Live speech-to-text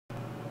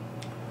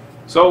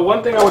So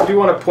one thing I do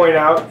want to point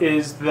out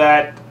is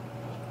that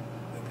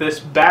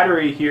this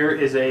battery here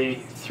is a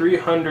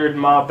 300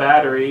 mAh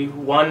battery,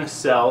 one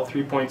cell,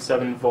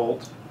 3.7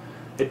 volt.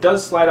 It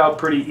does slide out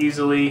pretty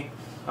easily,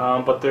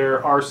 but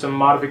there are some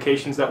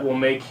modifications that we'll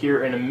make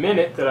here in a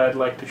minute that I'd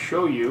like to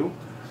show you,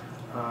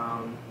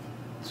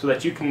 so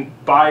that you can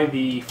buy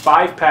the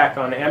 5-pack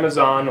on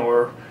Amazon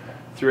or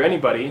through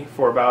anybody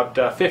for about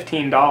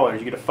 $15.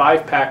 You get a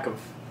 5-pack of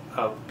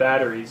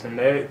batteries, and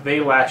they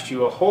last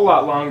you a whole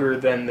lot longer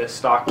than this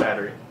stock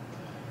battery.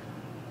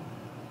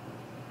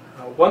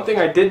 One thing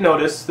I did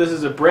notice, this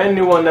is a brand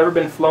new one, never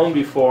been flown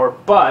before,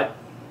 but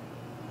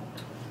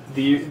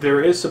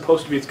there is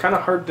supposed to be, it's kind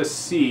of hard to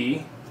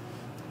see,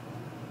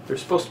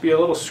 there's supposed to be a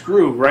little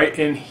screw right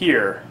in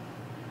here,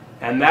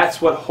 and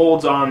that's what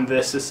holds on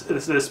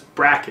this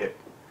bracket.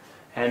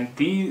 And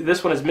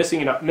this one is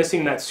missing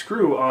that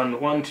screw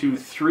on 1, 2,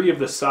 3 of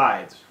the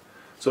sides.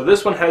 So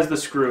this one has the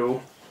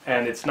screw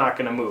and it's not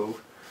going to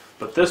move,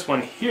 but this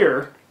one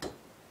here,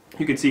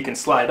 you can see, can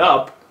slide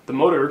up the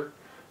motor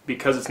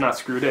because it's not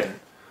screwed in.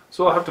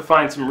 So I'll have to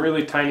find some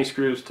really tiny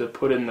screws to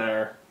put in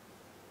there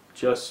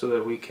just so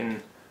that we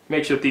can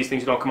make sure that these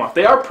things don't come off.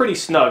 They are pretty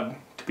snug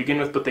to begin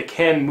with, but they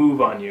can move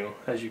on you,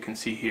 as you can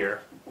see here.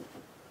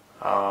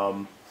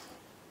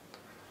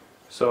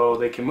 So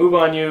they can move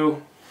on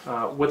you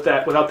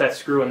without that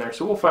screw in there.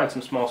 So we'll find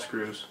some small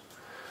screws.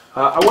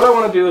 What I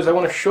want to do is I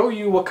want to show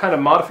you what kind of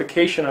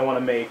modification I want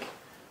to make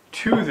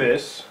to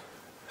this,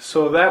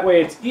 so that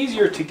way it's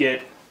easier to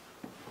get.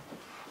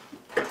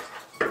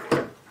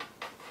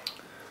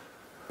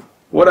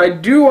 What I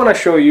do want to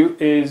show you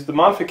is the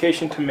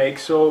modification to make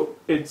so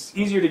it's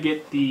easier to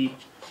get the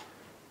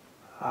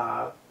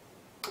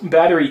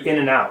battery in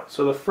and out.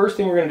 So the first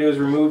thing we're going to do is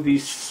remove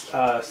these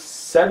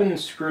 7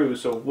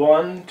 screws. So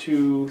 1,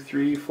 2,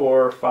 3,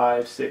 4,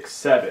 5, 6,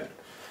 7. Now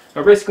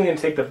we're basically going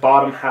to take the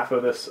bottom half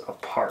of this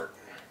apart.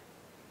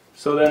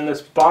 So then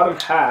this bottom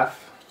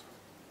half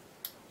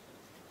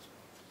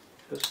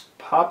just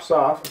pops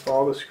off with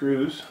all the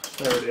screws.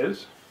 There it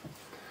is.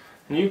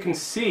 And you can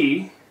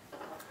see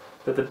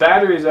that the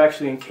battery is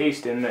actually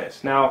encased in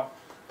this. Now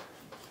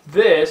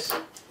this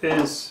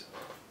is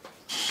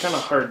kind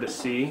of hard to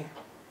see,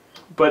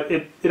 but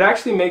it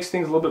actually makes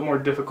things a little bit more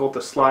difficult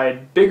to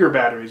slide bigger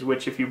batteries,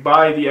 which if you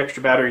buy the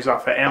extra batteries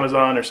off of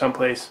Amazon or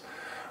someplace,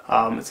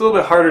 it's a little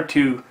bit harder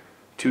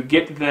to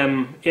get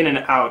them in and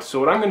out. So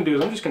what I'm going to do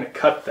is I'm just going to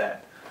cut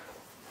that.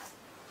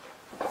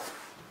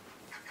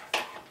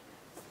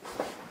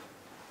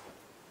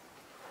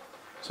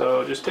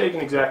 So just take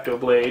an X-Acto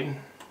blade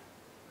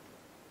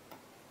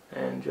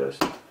and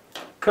just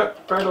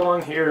cut right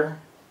along here.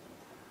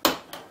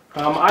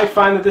 I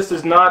find that this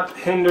does not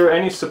hinder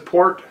any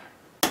support.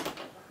 The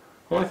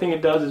only thing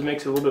it does is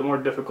makes it a little bit more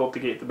difficult to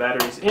get the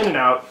batteries in and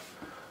out.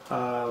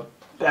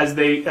 As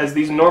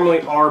these normally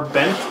are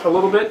bent a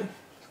little bit,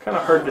 it's kind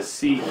of hard to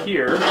see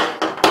here,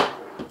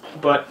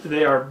 but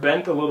they are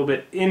bent a little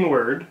bit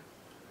inward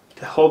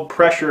to hold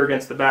pressure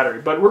against the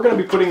battery. But we're going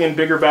to be putting in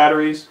bigger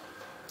batteries.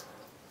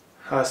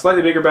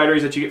 Slightly bigger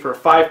batteries that you get for a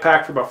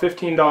 5-pack for about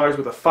 $15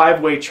 with a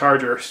 5-way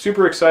charger.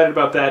 Super excited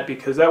about that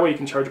because that way you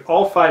can charge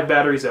all 5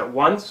 batteries at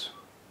once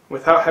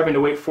without having to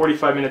wait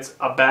 45 minutes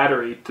a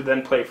battery to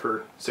then play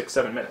for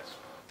 6-7 minutes.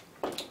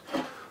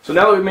 So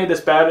now that we've made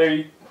this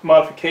battery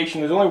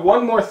modification, there's only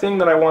one more thing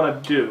that I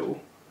want to do.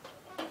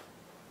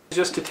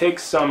 Just to take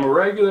some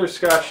regular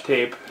Scotch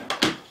tape,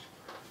 and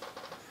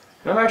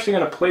I'm actually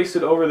going to place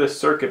it over this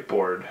circuit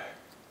board.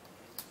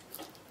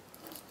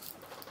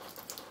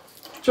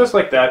 Just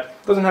like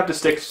that. Doesn't have to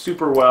stick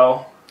super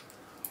well,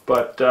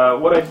 but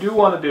what I do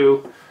want to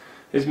do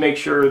is make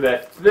sure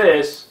that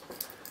this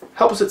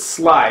helps it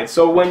slide.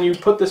 So when you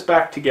put this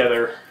back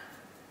together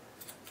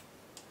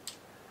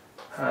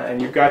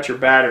and you've got your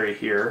battery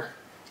here,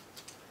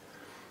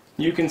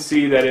 you can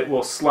see that it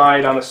will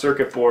slide on the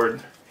circuit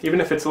board even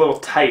if it's a little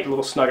tight, a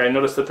little snug. I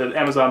noticed that the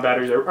Amazon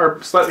batteries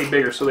are slightly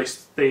bigger, so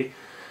they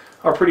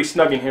are pretty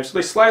snug in here. So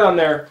they slide on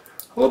there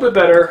a little bit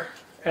better,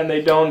 and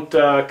they don't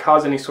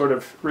cause any sort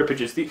of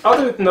rippages. The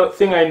other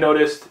thing I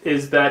noticed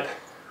is that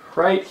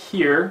right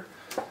here,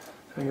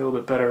 I get a little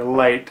bit better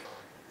light,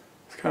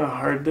 it's kind of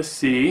hard to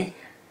see,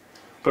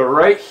 but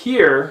right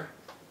here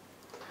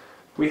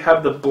we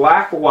have the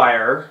black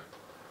wire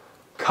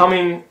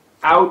coming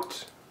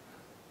out,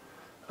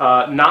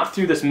 not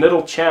through this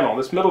middle channel.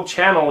 This middle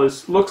channel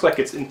looks like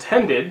it's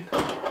intended,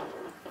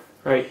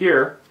 right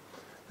here,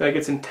 like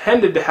it's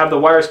intended to have the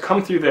wires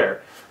come through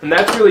there. And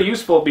that's really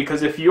useful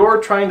because if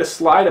you're trying to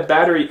slide a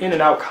battery in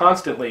and out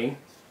constantly,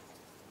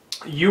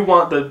 you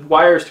want the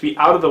wires to be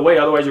out of the way,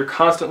 otherwise you're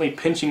constantly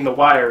pinching the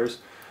wires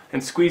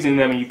and squeezing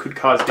them and you could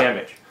cause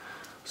damage.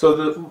 So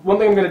the one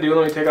thing I'm going to do,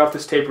 let me take off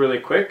this tape really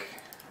quick,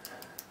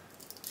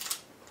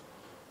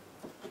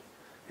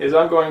 is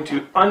I'm going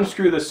to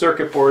unscrew the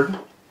circuit board.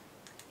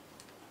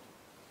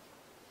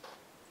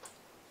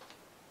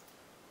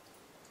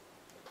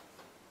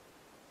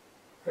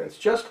 And it's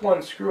just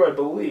one screw, I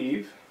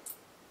believe.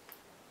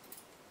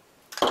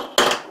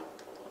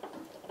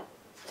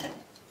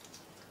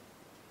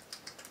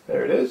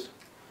 There it is.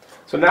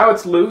 So now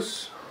it's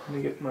loose. Let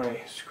me get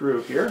my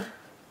screw here.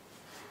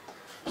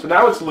 So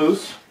now it's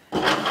loose.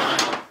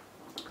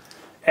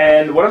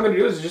 And what I'm going to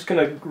do is just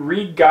going to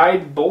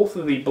re-guide both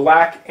of the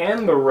black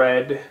and the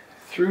red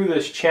through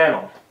this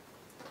channel.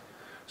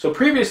 So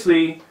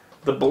previously,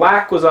 the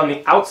black was on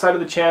the outside of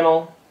the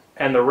channel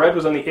and the red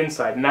was on the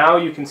inside. Now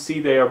you can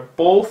see they are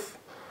both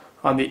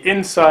on the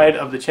inside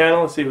of the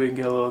channel. Let's see if we can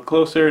get a little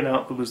closer.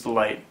 Now we'll lose the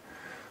light.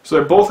 So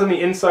they're both on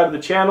the inside of the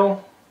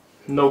channel.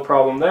 No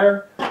problem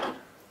there.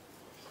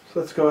 So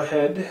let's go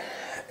ahead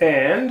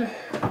and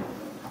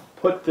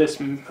put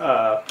this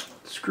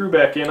screw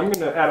back in. I'm going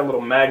to add a little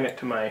magnet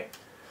to my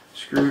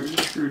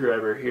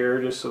screwdriver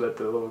here just so that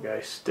the little guy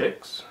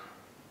sticks.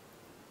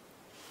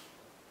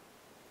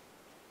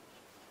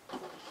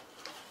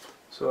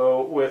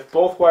 So with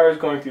both wires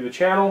going through the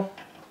channel,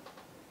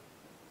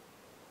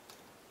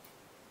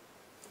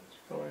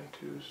 just going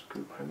to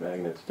screw my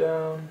magnets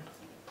down.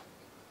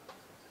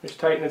 Just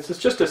tighten it. It's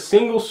just a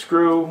single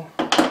screw.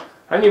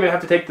 I don't even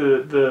have to take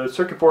the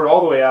circuit board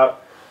all the way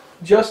out.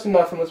 Just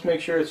enough, and let's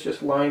make sure it's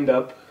just lined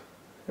up.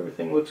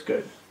 Everything looks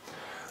good.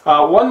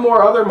 One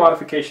more other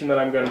modification that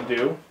I'm going to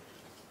do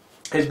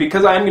is,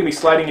 because I am going to be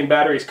sliding in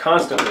batteries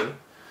constantly,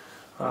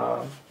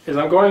 is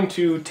I'm going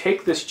to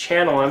take this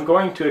channel, I'm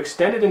going to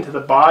extend it into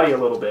the body a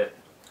little bit.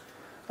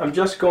 I'm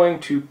just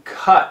going to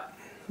cut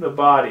the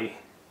body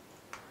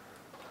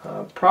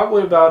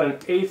probably about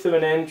 1/8 of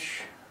an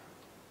inch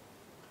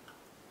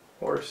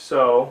or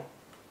so,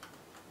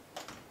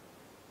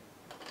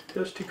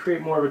 just to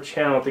create more of a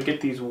channel to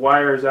get these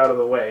wires out of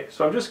the way.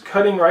 So I'm just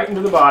cutting right into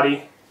the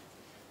body,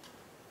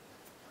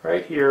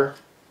 right here,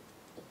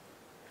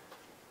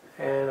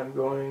 and I'm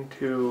going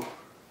to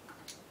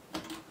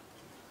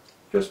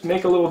just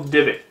make a little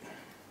divot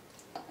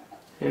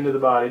into the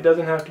body. It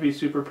doesn't have to be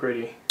super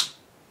pretty.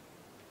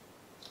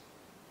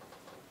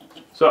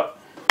 So,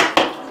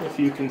 if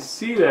you can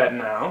see that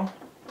now,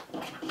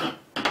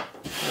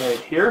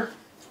 right here,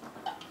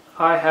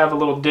 I have a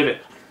little divot.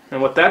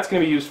 And what that's going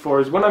to be used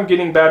for is when I'm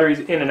getting batteries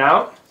in and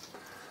out,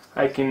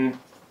 I can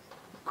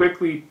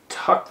quickly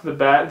tuck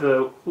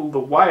the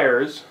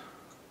wires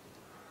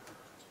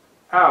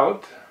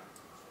out.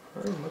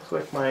 Looks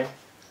like my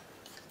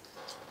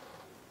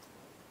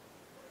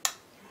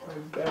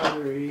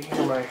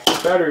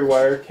battery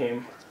wire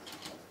came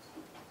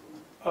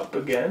up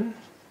again.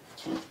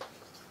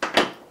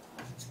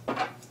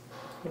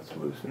 Let's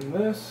loosen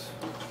this.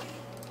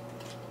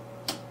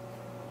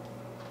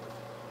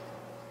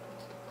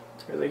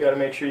 Really got to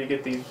make sure you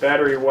get these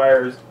battery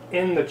wires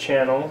in the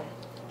channel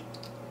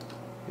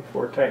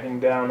before tightening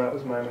down. That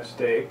was my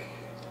mistake.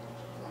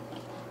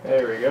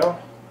 There we go.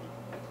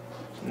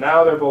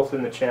 Now they're both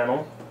in the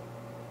channel.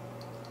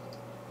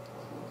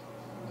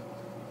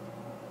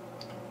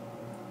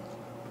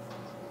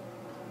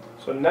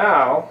 So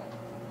now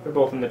they're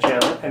both in the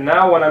channel, and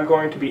now when I'm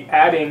going to be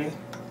adding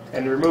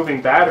and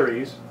removing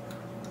batteries,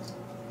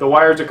 the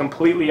wires are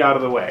completely out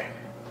of the way.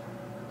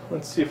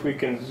 Let's see if we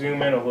can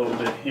zoom in a little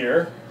bit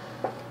here.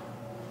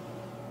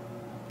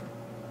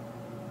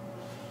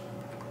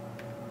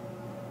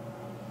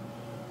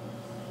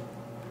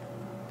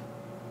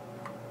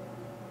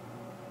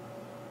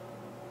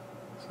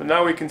 So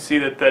now we can see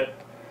that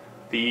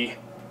the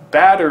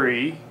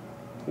battery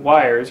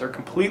wires are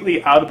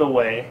completely out of the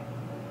way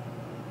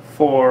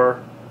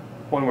for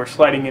when we're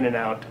sliding in and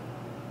out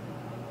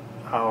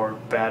our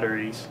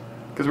batteries.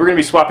 Because we're going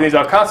to be swapping these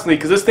out constantly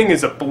because this thing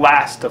is a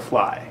blast to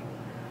fly.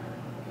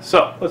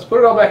 So let's put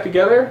it all back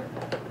together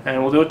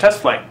and we'll do a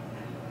test flight.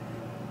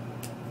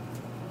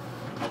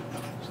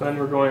 So then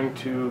we're going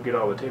to get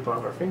all the tape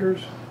off our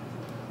fingers.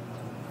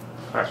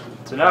 Alright,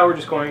 so now we're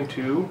just going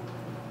to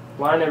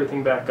line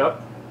everything back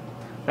up.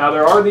 Now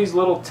there are these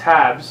little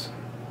tabs,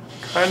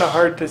 kind of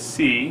hard to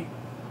see.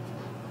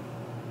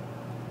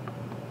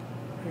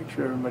 Make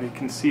sure everybody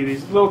can see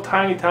these little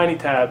tiny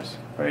tabs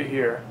right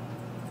here.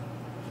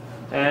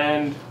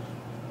 And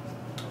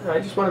I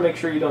just want to make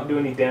sure you don't do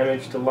any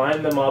damage to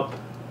line them up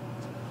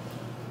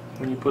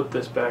when you put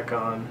this back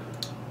on.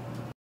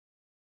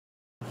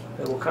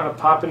 It will kind of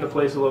pop into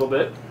place a little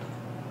bit.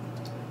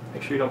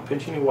 Make sure you don't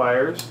pinch any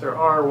wires. There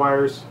are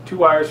wires, 2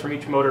 wires from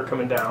each motor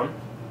coming down.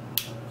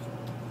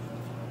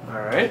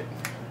 Alright.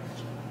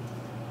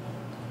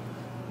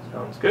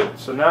 Sounds good.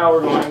 So now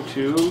we're going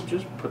to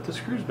just put the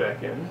screws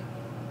back in.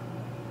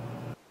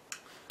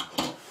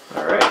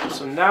 Alright,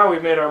 so now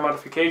we've made our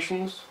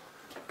modifications.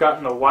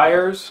 Gotten the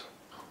wires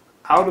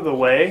out of the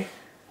way.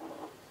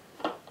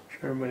 I'm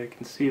sure everybody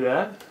can see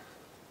that.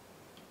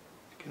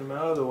 Get them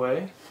out of the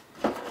way.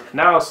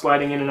 Now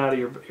sliding in and out of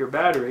your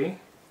battery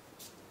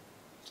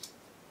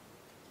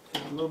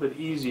is a little bit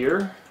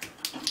easier.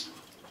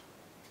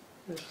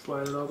 Just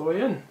slide it all the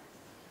way in.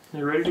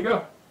 You're ready to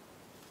go.